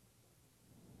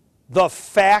the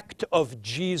fact of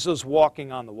Jesus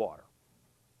walking on the water.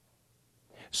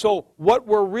 So what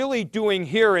we're really doing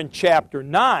here in chapter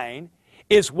 9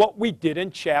 is what we did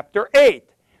in chapter 8.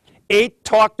 8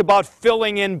 talked about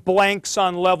filling in blanks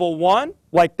on level 1,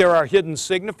 like there are hidden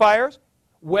signifiers.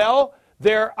 Well,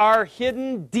 there are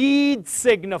hidden deed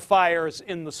signifiers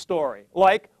in the story,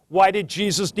 like why did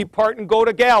Jesus depart and go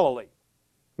to Galilee?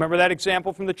 Remember that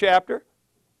example from the chapter?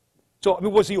 So,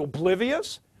 was he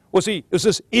oblivious? Was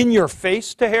this in your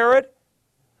face to Herod?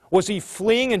 Was he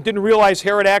fleeing and didn't realize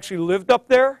Herod actually lived up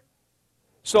there?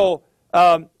 So,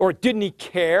 or didn't he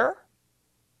care?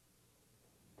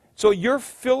 So you're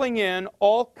filling in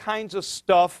all kinds of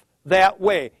stuff that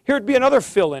way. Here'd be another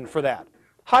fill-in for that.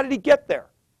 How did he get there?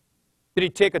 Did he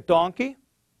take a donkey?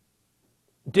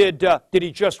 Did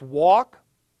he just walk?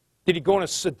 Did he go in a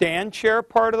sedan chair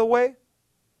part of the way?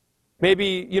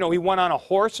 Maybe, he went on a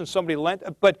horse and somebody lent,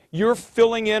 but you're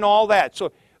filling in all that.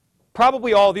 So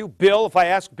probably all of you, Bill, if I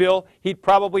ask Bill, he'd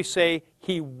probably say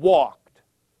he walked.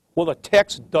 Well, the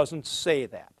text doesn't say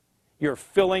that. You're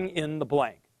filling in the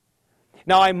blank.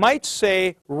 Now, I might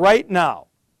say right now,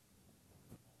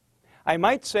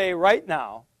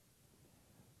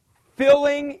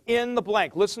 filling in the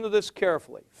blank, listen to this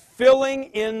carefully, filling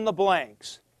in the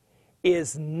blanks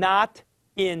is not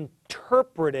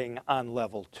interpreting on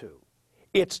level 2.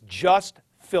 It's just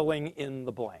filling in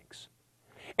the blanks.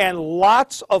 And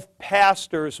lots of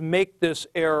pastors make this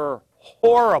error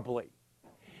horribly.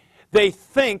 They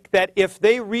think that if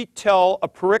they retell a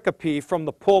pericope from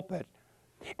the pulpit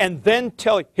and then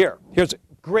tell, here's a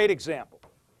great example.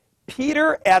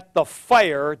 Peter at the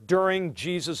fire during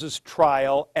Jesus'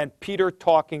 trial and Peter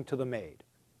talking to the maid.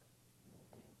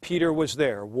 Peter was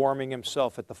there warming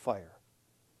himself at the fire.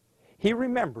 He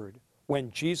remembered when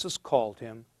Jesus called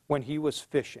him when he was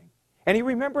fishing. And he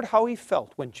remembered how he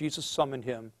felt when Jesus summoned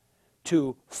him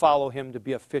to follow him to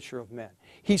be a fisher of men.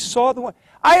 He saw the one.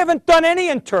 I haven't done any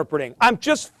interpreting. I'm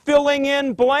just filling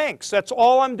in blanks. That's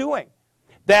all I'm doing.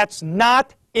 That's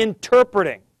not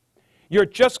interpreting. You're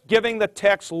just giving the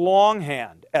text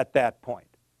longhand at that point.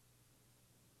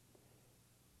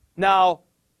 Now,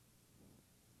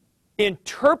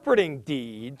 interpreting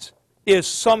deeds is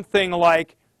something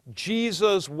like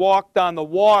Jesus walked on the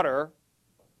water.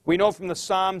 We know from the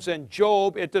Psalms and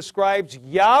Job, it describes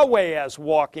Yahweh as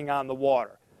walking on the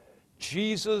water.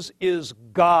 Jesus is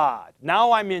God.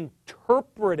 Now I'm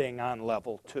interpreting on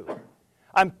level 2.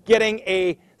 I'm getting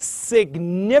a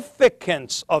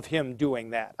significance of him doing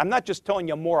that. I'm not just telling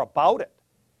you more about it.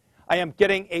 I am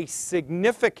getting a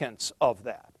significance of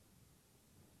that.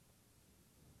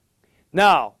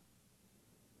 Now,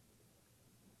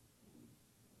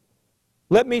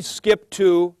 let me skip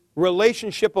to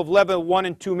relationship of level 1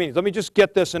 and 2 meanings. Let me just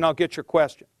get this and I'll get your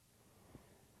question.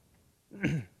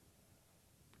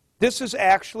 This is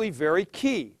actually very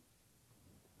key.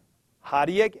 How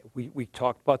do you get, we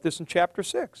talked about this in chapter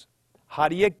 6. How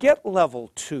do you get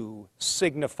level 2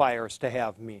 signifiers to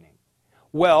have meaning?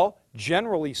 Well,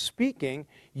 generally speaking,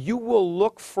 you will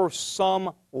look for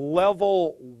some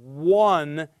level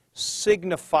 1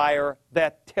 signifier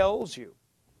that tells you.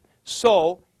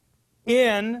 So,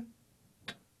 in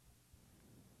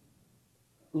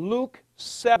Luke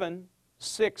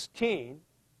 7:16,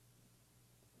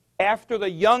 after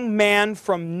the young man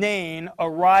from Nain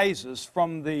arises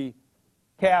from the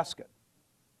casket,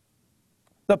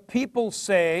 the people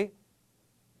say,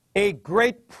 "A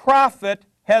great prophet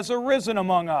has arisen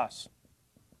among us,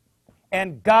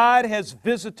 and God has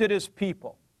visited his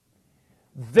people."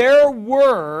 Their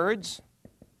words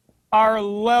are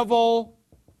level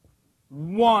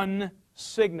 1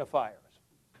 signifiers.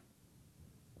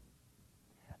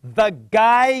 The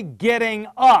guy getting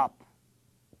up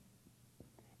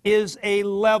is a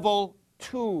level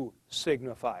 2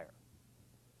 signifier.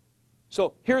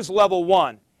 So here's level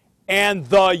 1. And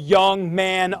the young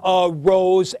man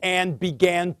arose and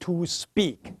began to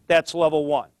speak. That's level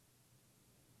 1.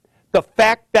 The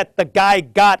fact that the guy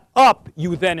got up,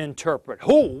 you then interpret.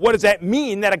 What does that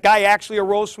mean that a guy actually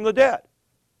arose from the dead?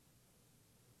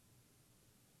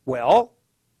 Well,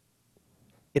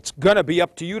 it's going to be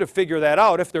up to you to figure that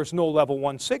out if there's no level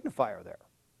 1 signifier there.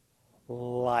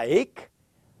 Like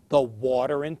the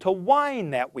water into wine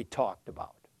that we talked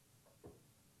about.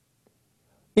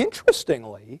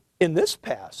 Interestingly, in this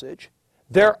passage,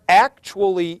 there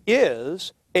actually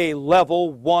is a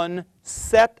level 1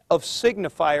 set of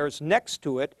signifiers next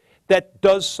to it that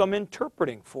does some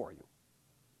interpreting for you.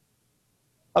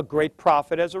 A great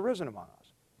prophet has arisen among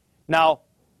us. Now,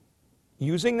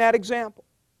 using that example,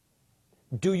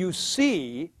 do you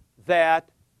see that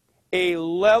a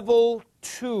level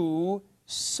 2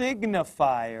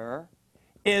 signifier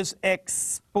is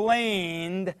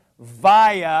explained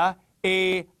via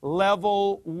a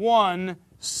level 1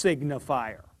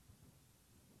 signifier?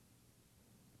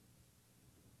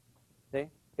 See?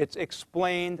 It's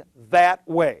explained that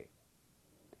way.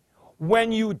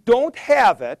 When you don't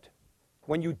have it,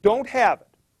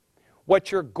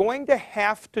 what you're going to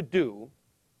have to do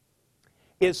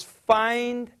is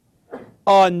find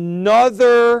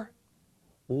another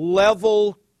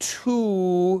level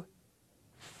 2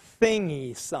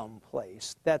 thingy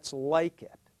someplace that's like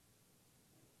it.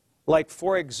 Like,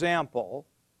 for example,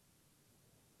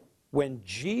 when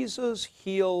Jesus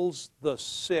heals the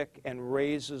sick and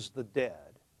raises the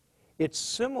dead, it's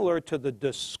similar to the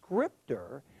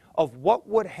descriptor of what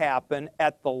would happen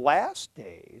at the last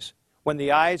days when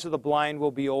the eyes of the blind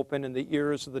will be opened and the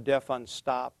ears of the deaf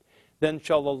unstopped. Then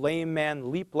shall the lame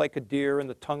man leap like a deer and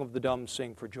the tongue of the dumb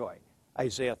sing for joy.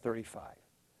 Isaiah 35.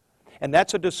 And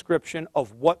that's a description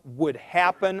of what would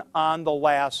happen on the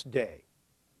last day.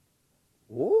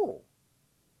 Ooh.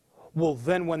 Well,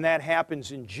 then when that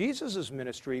happens in Jesus'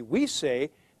 ministry, we say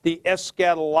the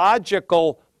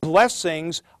eschatological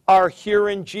blessings are here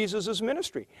in Jesus'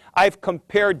 ministry. I've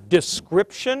compared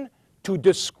description to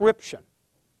description.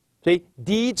 See,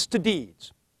 deeds to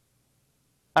deeds.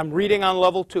 I'm reading on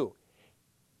level 2.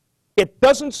 It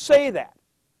doesn't say that.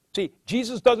 See,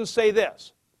 Jesus doesn't say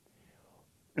this.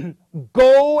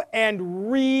 Go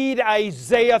and read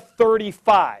Isaiah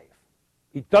 35.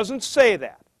 He doesn't say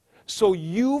that. So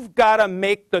you've got to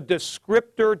make the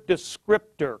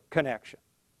descriptor-descriptor connection.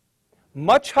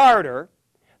 Much harder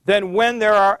than when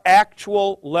there are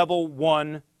actual level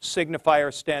 1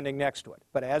 signifiers standing next to it.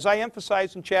 But as I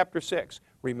emphasized in chapter 6,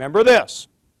 remember this.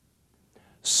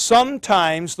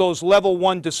 Sometimes those level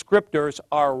 1 descriptors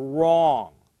are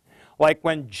wrong. Like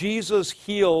when Jesus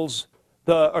heals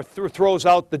or throws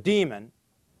out the demon,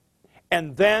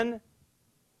 and then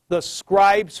the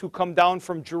scribes who come down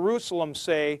from Jerusalem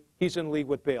say he's in league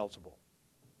with Beelzebul.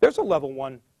 There's a level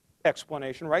 1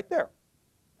 explanation right there,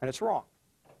 and it's wrong.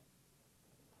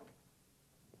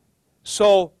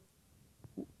 So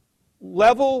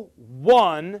level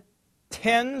 1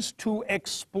 tends to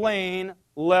explain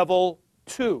level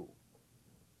 2.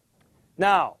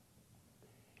 Now,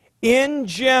 in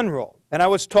general, and I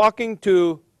was talking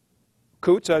to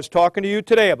Coots, I was talking to you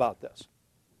today about this.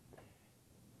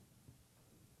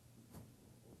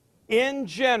 In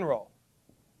general,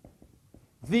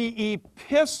 the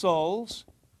epistles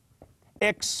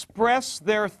express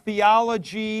their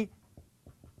theology.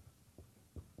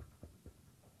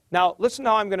 Now, listen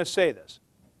how I'm going to say this.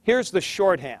 Here's the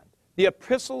shorthand. The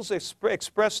epistles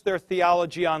express their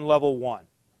theology on level 1.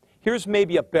 Here's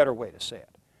maybe a better way to say it.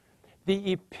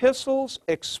 The epistles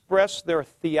express their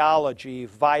theology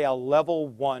via level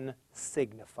 1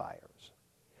 signifiers,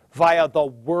 via the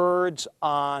words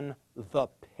on the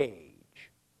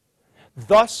page.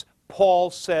 Thus,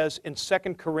 Paul says in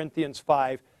 2 Corinthians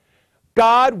 5,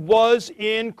 God was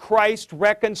in Christ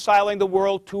reconciling the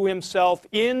world to himself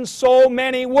in so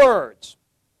many words.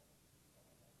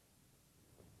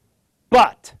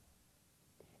 But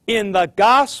in the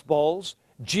Gospels,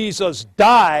 Jesus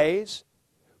dies,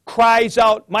 cries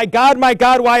out, my God,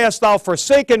 why hast thou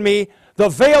forsaken me? The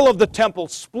veil of the temple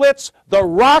splits, the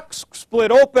rocks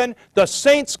split open, the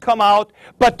saints come out,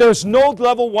 but there's no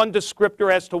level 1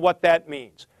 descriptor as to what that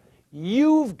means.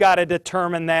 You've got to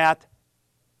determine that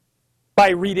by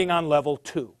reading on level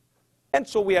 2. And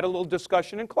so we had a little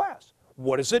discussion in class.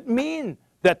 What does it mean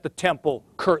that the temple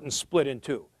curtain split in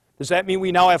two? Does that mean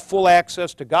we now have full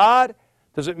access to God?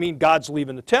 Does it mean God's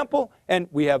leaving the temple? And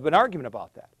we have an argument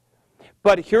about that.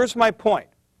 But here's my point.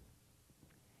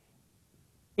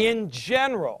 In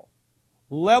general,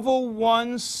 level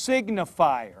 1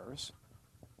 signifiers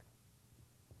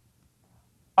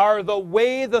are the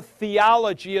way the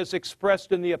theology is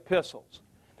expressed in the epistles.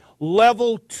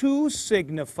 Level 2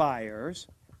 signifiers,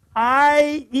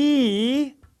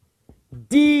 i.e.,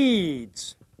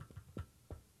 deeds,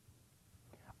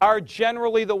 are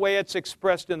generally the way it's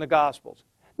expressed in the Gospels.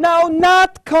 Now,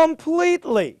 not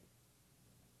completely.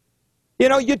 You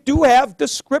know, you do have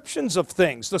descriptions of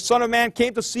things. The Son of Man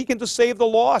came to seek and to save the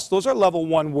lost. Those are level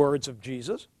 1 words of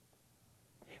Jesus.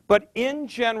 But in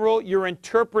general, you're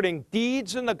interpreting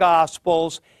deeds in the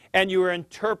Gospels and you're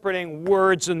interpreting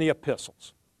words in the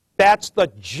epistles. That's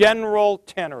the general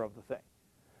tenor of the thing,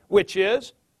 which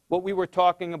is what we were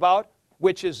talking about,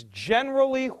 which is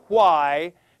generally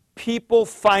why people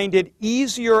find it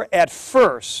easier at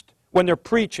first when they're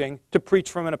preaching to preach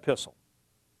from an epistle.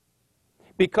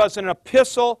 Because an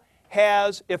epistle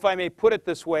has, if I may put it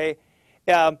this way,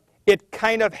 it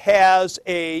kind of has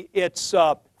its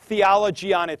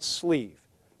theology on its sleeve.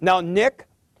 Now, Nick,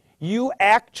 you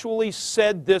actually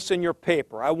said this in your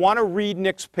paper. I want to read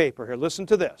Nick's paper here. Listen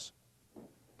to this.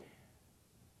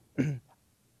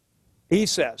 He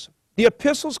says, the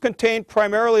epistles contain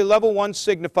primarily level 1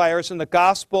 signifiers in the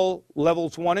gospel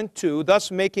levels 1 and 2, thus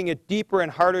making it deeper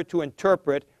and harder to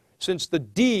interpret since the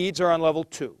deeds are on level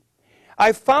 2.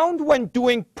 I found when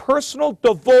doing personal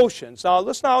devotions, now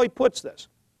listen how he puts this,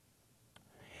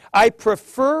 I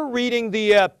prefer reading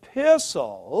the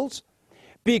epistles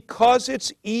because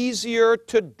it's easier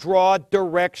to draw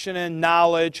direction and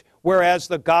knowledge, whereas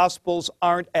the Gospels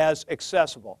aren't as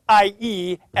accessible,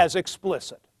 i.e., as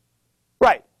explicit.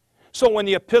 Right. So when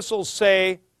the epistles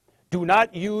say, do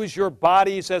not use your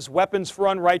bodies as weapons for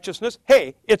unrighteousness,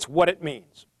 hey, it's what it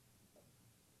means.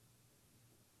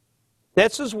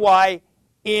 This is why,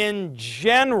 in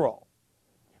general,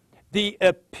 the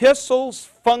epistles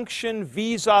function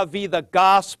vis-a-vis the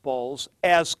Gospels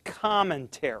as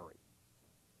commentary.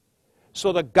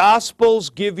 So the Gospels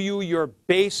give you your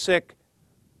basic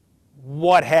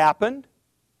what happened,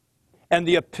 and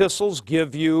the epistles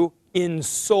give you, in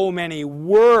so many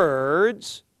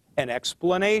words, an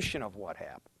explanation of what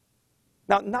happened.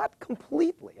 Now, not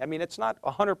completely. I mean, it's not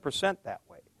 100% that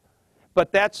way.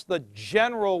 But that's the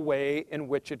general way in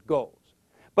which it goes.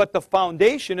 But the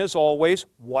foundation is always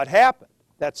what happened.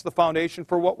 That's the foundation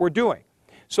for what we're doing.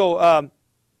 So,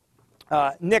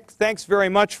 Nick, thanks very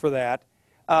much for that.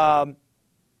 I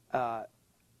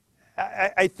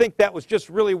think that was just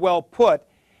really well put.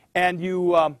 And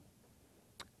you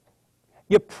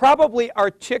probably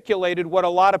articulated what a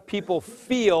lot of people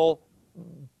feel,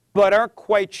 but aren't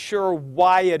quite sure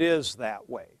why it is that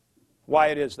way. Why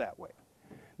it is that way.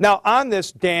 Now, on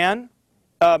this, Dan,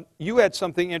 you had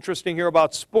something interesting here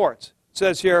about sports. It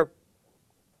says here,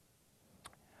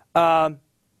 it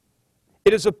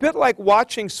is a bit like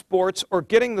watching sports or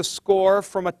getting the score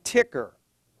from a ticker.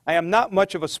 I am not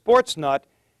much of a sports nut,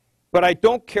 but I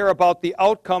don't care about the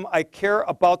outcome. I care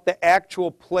about the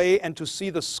actual play and to see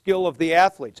the skill of the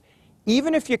athletes.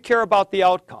 Even if you care about the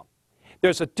outcome,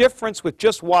 there's a difference with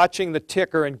just watching the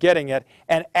ticker and getting it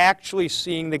and actually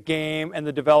seeing the game and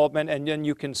the development, and then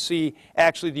you can see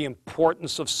actually the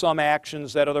importance of some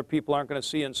actions that other people aren't going to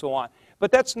see and so on.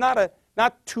 But that's not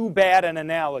too bad an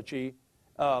analogy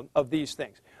of these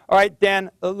things. All right, Dan,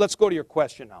 let's go to your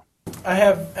question now. I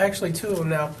have actually two of them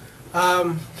now.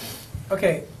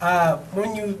 Okay,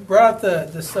 when you brought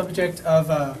up the subject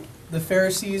of the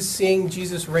Pharisees seeing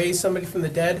Jesus raise somebody from the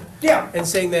dead, and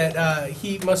saying that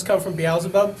he must come from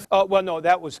Beelzebub. Well, no,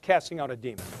 that was casting out a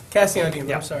demon. Casting out a demon,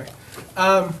 Yeah. I'm sorry.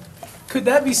 Could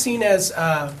that be seen as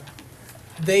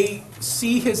they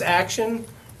see his action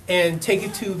and take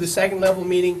it to the second level,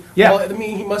 meaning, Yeah. well, I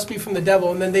mean, he must be from the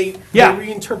devil, and then they Yeah.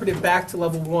 reinterpret it back to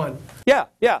level 1? Yeah.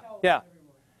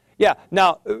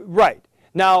 Now, right.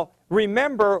 Now,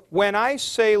 remember, when I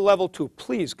say level 2,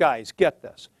 please, guys, get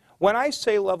this. When I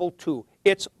say level 2,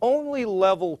 it's only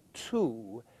level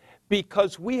 2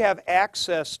 because we have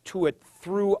access to it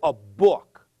through a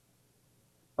book.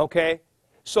 Okay?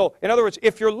 So, in other words,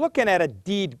 if you're looking at a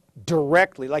deed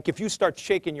directly, like if you start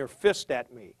shaking your fist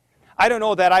at me, I don't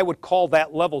know that I would call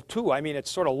that level 2. I mean,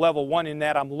 it's sort of level 1 in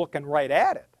that I'm looking right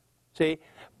at it. See?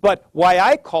 But why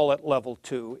I call it level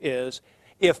 2 is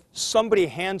if somebody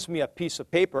hands me a piece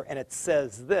of paper and it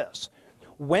says this,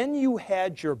 when you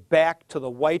had your back to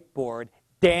the whiteboard,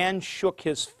 Dan shook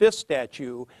his fist at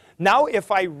you. Now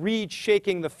if I read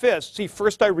shaking the fist, see,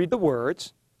 first I read the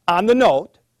words on the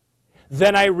note,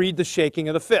 then I read the shaking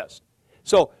of the fist.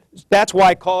 So that's why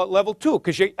I call it level 2,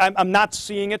 because I'm not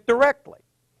seeing it directly.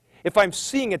 If I'm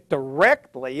seeing it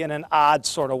directly in an odd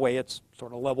sort of way, it's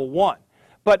sort of level 1.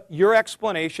 But your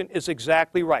explanation is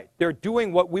exactly right. They're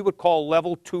doing what we would call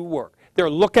level 2 work. They're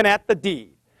looking at the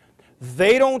deed.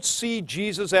 They don't see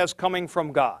Jesus as coming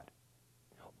from God.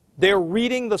 They're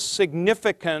reading the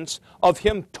significance of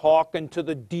him talking to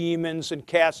the demons and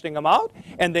casting them out,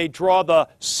 and they draw the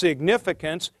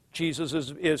significance Jesus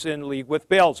is in league with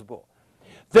Beelzebub.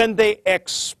 Then they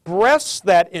express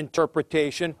that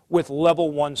interpretation with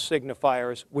level 1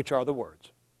 signifiers, which are the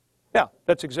words. Yeah,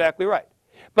 that's exactly right.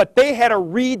 But they had to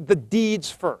read the deeds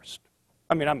first.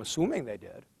 I mean, I'm assuming they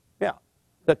did. Yeah,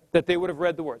 that they would have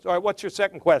read the words. All right, what's your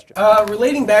second question?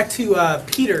 Relating back to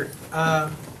Peter,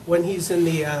 when he's in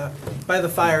the by the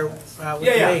fire with the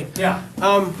maid.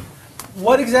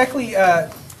 What exactly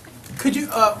could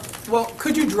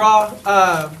you draw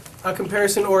a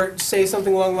comparison or say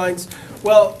something along the lines?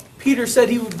 Well, Peter said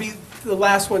he would be the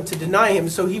last one to deny him,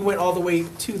 so he went all the way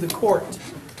to the court.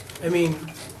 I mean,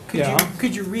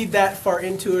 could you read that far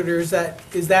into it, or is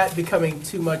that becoming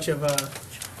too much of a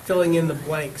filling in the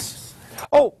blanks?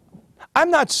 Oh, I'm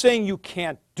not saying you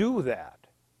can't do that.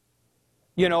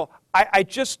 You know, I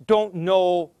just don't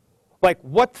know, like,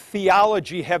 what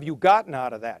theology have you gotten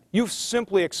out of that? You've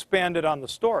simply expanded on the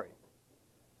story.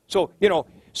 So, you know,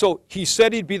 so he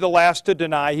said he'd be the last to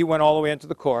deny. He went all the way into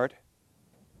the court.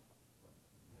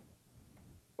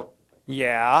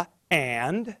 Yeah,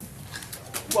 and?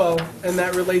 Well, and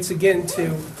that relates again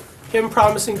to him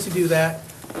promising to do that,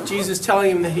 Jesus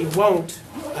telling him that he won't,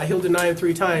 he'll deny him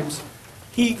 3 times.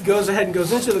 He goes ahead and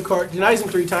goes into the court, denies him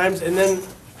 3 times, and then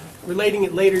relating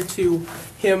it later to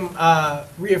him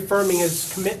reaffirming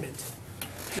his commitment.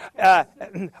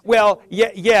 Well,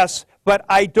 yes, but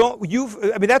I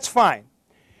mean, that's fine.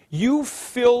 You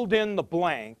filled in the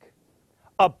blank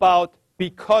about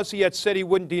because he had said he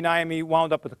wouldn't deny him, he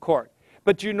wound up at the court.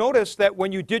 But you notice that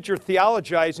when you did your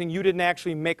theologizing, you didn't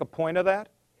actually make a point of that.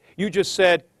 You just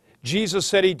said, Jesus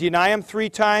said he'd deny him 3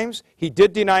 times. He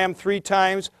did deny him 3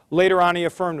 times. Later on, he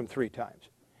affirmed him 3 times.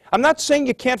 I'm not saying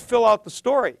you can't fill out the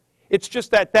story. It's just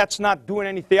that that's not doing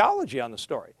any theology on the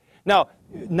story.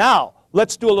 Now,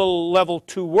 let's do a little level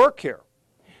 2 work here.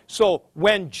 So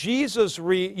when Jesus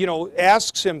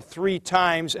asks him 3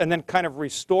 times and then kind of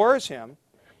restores him,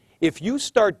 if you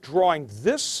start drawing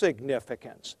this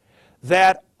significance,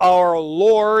 that our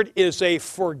Lord is a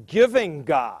forgiving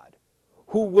God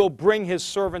who will bring his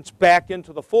servants back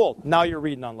into the fold, now you're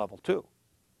reading on level 2.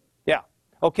 Yeah.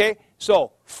 Okay?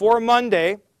 So for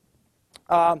Monday,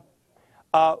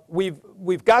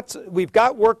 we've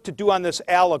got work to do on this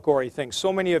allegory thing.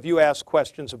 So many of you asked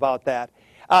questions about that.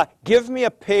 Give me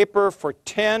a paper for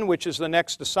 10, which is the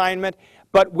next assignment,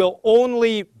 but we'll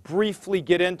only briefly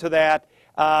get into that.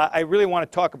 I really want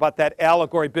to talk about that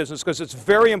allegory business because it's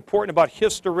very important about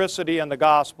historicity and the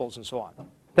Gospels and so on.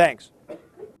 Thanks.